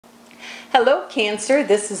Hello Cancer,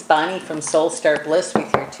 this is Bonnie from Soul Star Bliss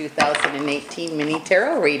with your 2018 mini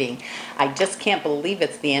tarot reading. I just can't believe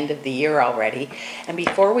it's the end of the year already. And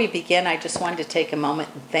before we begin, I just wanted to take a moment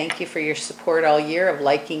and thank you for your support all year of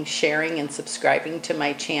liking, sharing, and subscribing to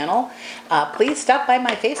my channel. Please stop by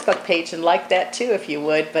my Facebook page and like that too if you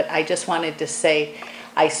would, but I just wanted to say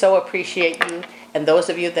I so appreciate you. And those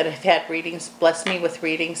of you that have had readings, bless me with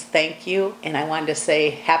readings, thank you. And I wanted to say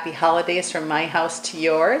happy holidays from my house to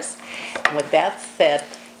yours. And with that said,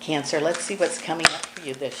 Cancer, let's see what's coming up for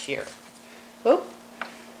you this year. Oop.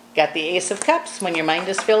 Got the Ace of Cups. When your mind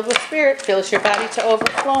is filled with spirit, fills your body to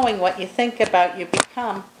overflowing. What you think about, you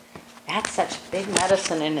become. That's such big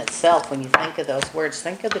medicine in itself when you think of those words.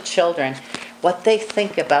 Think of the children. What they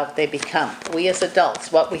think about, they become. We as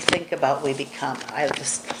adults, what we think about, we become.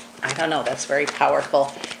 I don't know, that's a very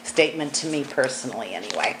powerful statement to me personally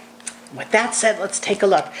anyway. With that said, let's take a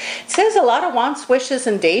look. It says a lot of wants, wishes,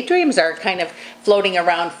 and daydreams are kind of floating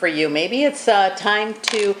around for you. Maybe it's time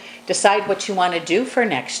to decide what you want to do for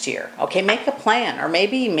next year. Okay, make a plan, or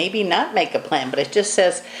maybe not make a plan, but it just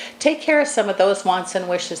says take care of some of those wants and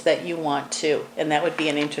wishes that you want to, and that would be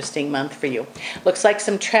an interesting month for you. Looks like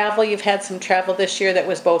some travel. You've had some travel this year that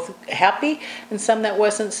was both happy and some that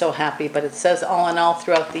wasn't so happy, but it says all in all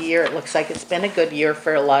throughout the year, it looks like it's been a good year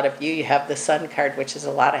for a lot of you. You have the Sun card, which is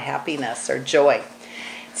a lot of happiness or joy.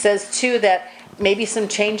 It says too that maybe some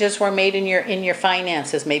changes were made in your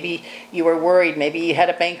finances. Maybe you were worried. Maybe you had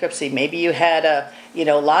a bankruptcy. Maybe you had a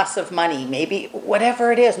loss of money. Maybe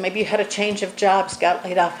whatever it is. Maybe you had a change of jobs, got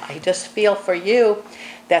laid off. I just feel for you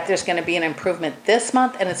that there's going to be an improvement this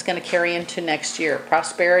month, and it's going to carry into next year.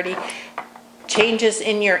 Prosperity, changes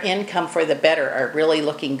in your income for the better are really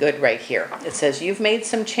looking good right here. It says you've made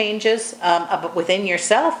some changes within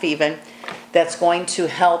yourself even that's going to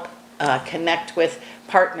help connect with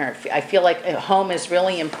partner. I feel like a home is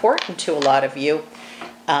really important to a lot of you.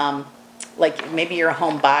 Like maybe you're a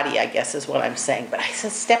homebody, I guess is what I'm saying. But I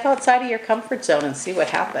said step outside of your comfort zone and see what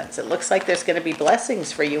happens. It looks like there's going to be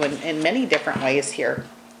blessings for you in many different ways here.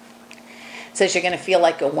 It says you're going to feel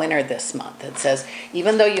like a winner this month. It says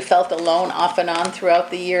even though you felt alone off and on throughout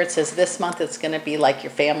the year, it says this month it's going to be like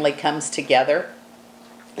your family comes together.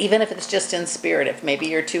 Even if it's just in spirit, if maybe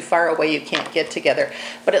you're too far away, you can't get together.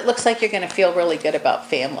 But it looks like you're going to feel really good about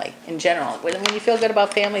family in general. When you feel good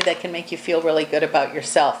about family, that can make you feel really good about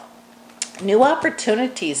yourself. New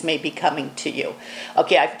opportunities may be coming to you.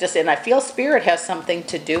 Okay, I feel spirit has something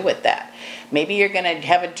to do with that. Maybe you're going to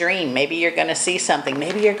have a dream. Maybe you're going to see something.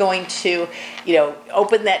 Maybe you're going to,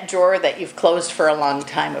 open that drawer that you've closed for a long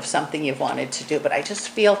time of something you've wanted to do. But I just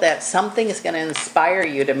feel that something is going to inspire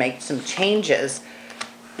you to make some changes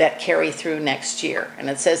that carry through next year. And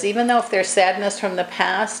it says even though if there's sadness from the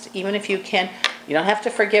past, even if you don't have to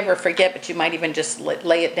forgive or forget, but you might even just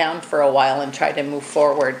lay it down for a while and try to move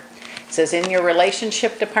forward. It says in your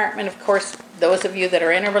relationship department, of course, those of you that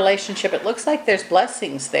are in a relationship, it looks like there's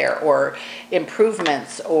blessings there or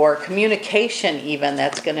improvements or communication even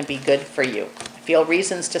that's going to be good for you. I feel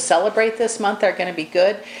reasons to celebrate this month are going to be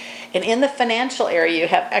good. And in the financial area, you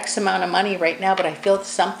have X amount of money right now, but I feel it's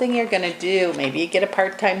something you're going to do. Maybe you get a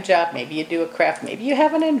part-time job. Maybe you do a craft. Maybe you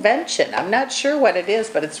have an invention. I'm not sure what it is,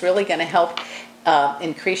 but it's really going to help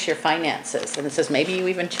increase your finances. And it says maybe you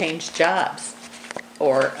even change jobs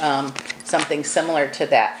or something similar to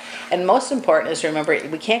that. And most important is remember,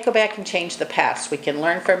 we can't go back and change the past. We can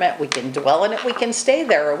learn from it. We can dwell in it. We can stay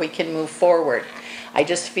there, or we can move forward. I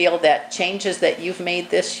just feel that changes that you've made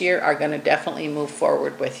this year are going to definitely move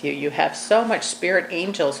forward with you. You have so much spirit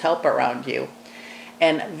angels help around you.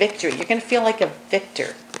 And victory, you're going to feel like a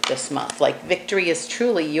victor this month. Like victory is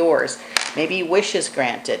truly yours. Maybe wish is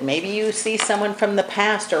granted. Maybe you see someone from the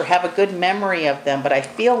past or have a good memory of them. But I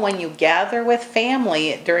feel when you gather with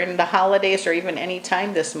family during the holidays or even any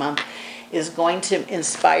time this month is going to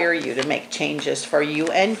inspire you to make changes for you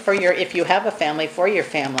and for if you have a family, for your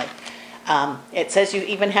family. It says you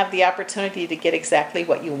even have the opportunity to get exactly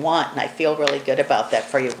what you want, and I feel really good about that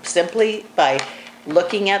for you. Simply by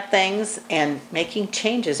looking at things and making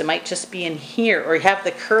changes. It might just be in here, or you have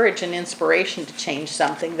the courage and inspiration to change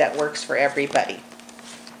something that works for everybody.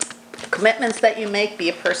 Commitments that you make, be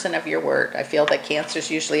a person of your word. I feel that Cancers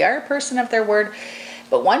usually are a person of their word.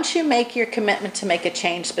 But once you make your commitment to make a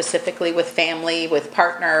change specifically with family, with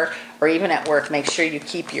partner, or even at work, make sure you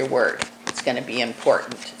keep your word. It's going to be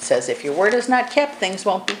important. It says if your word is not kept, things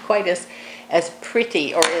won't be quite as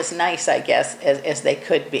pretty or as nice, I guess, as they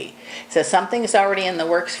could be. It says something is already in the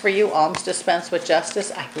works for you. Alms dispense with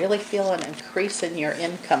justice. I really feel an increase in your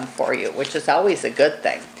income for you, which is always a good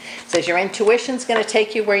thing. It says your intuition's going to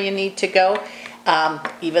take you where you need to go.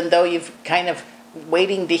 Even though you've kind of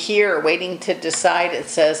waiting to hear, waiting to decide. It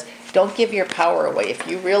says, don't give your power away. If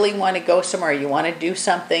you really want to go somewhere, you want to do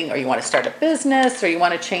something, or you want to start a business, or you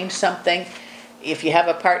want to change something, if you have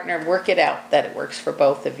a partner, work it out that it works for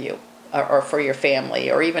both of you, or for your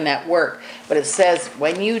family, or even at work. But it says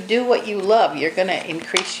when you do what you love, you're going to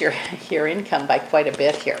increase your income by quite a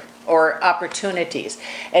bit here, or opportunities.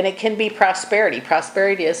 And it can be prosperity.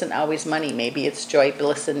 Prosperity isn't always money. Maybe it's joy,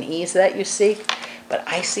 bliss, and ease that you seek. But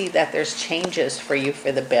I see that there's changes for you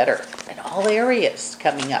for the better in all areas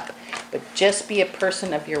coming up. But just be a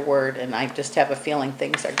person of your word, and I just have a feeling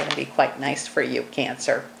things are going to be quite nice for you,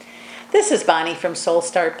 Cancer. This is Bonnie from Soul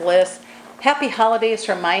Star Bliss. Happy holidays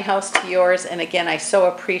from my house to yours. And again, I so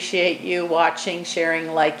appreciate you watching,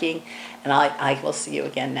 sharing, liking, and I will see you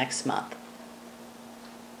again next month.